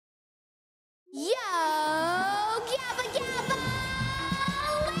Yo, Gabba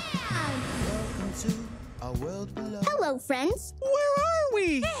Gabbaland! Welcome to our world below. Hello, friends. Where are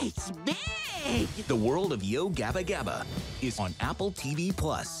we? It's big! The world of Yo Gabba Gabba is on Apple TV+.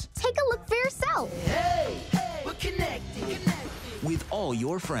 Take a look for yourself. Hey, we're connected. With all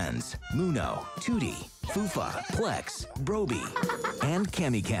your friends, Muno, Tootie, Fufa, Plex, Broby, and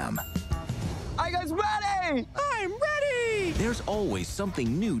Kamikam. Are you guys ready? I'm ready! There's always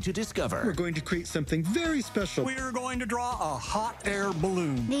something new to We're discover. going to create something very special. We're going to draw a hot air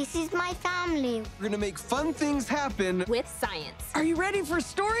balloon. This is my family. We're gonna make fun things happen. with science. Are you ready for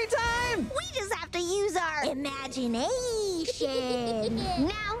story time? We just have to use our imagination.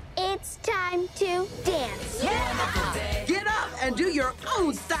 Now it's time to dance. Get up and do your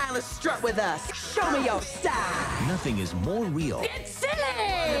own stylish strut with us. Show me your style. Nothing is more real It's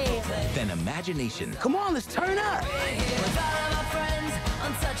silly! than imagination. Come on, let's turn up.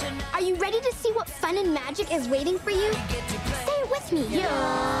 Are you ready to see what fun and magic is waiting for you? Say it with me. Yo!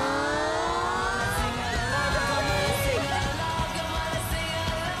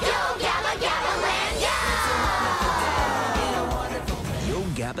 Yo, Gabba Gabbaland, yo! Yo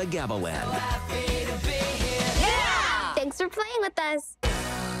Gabba Gabbaland Thanks for playing with us.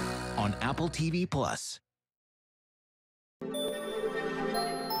 on Apple TV+.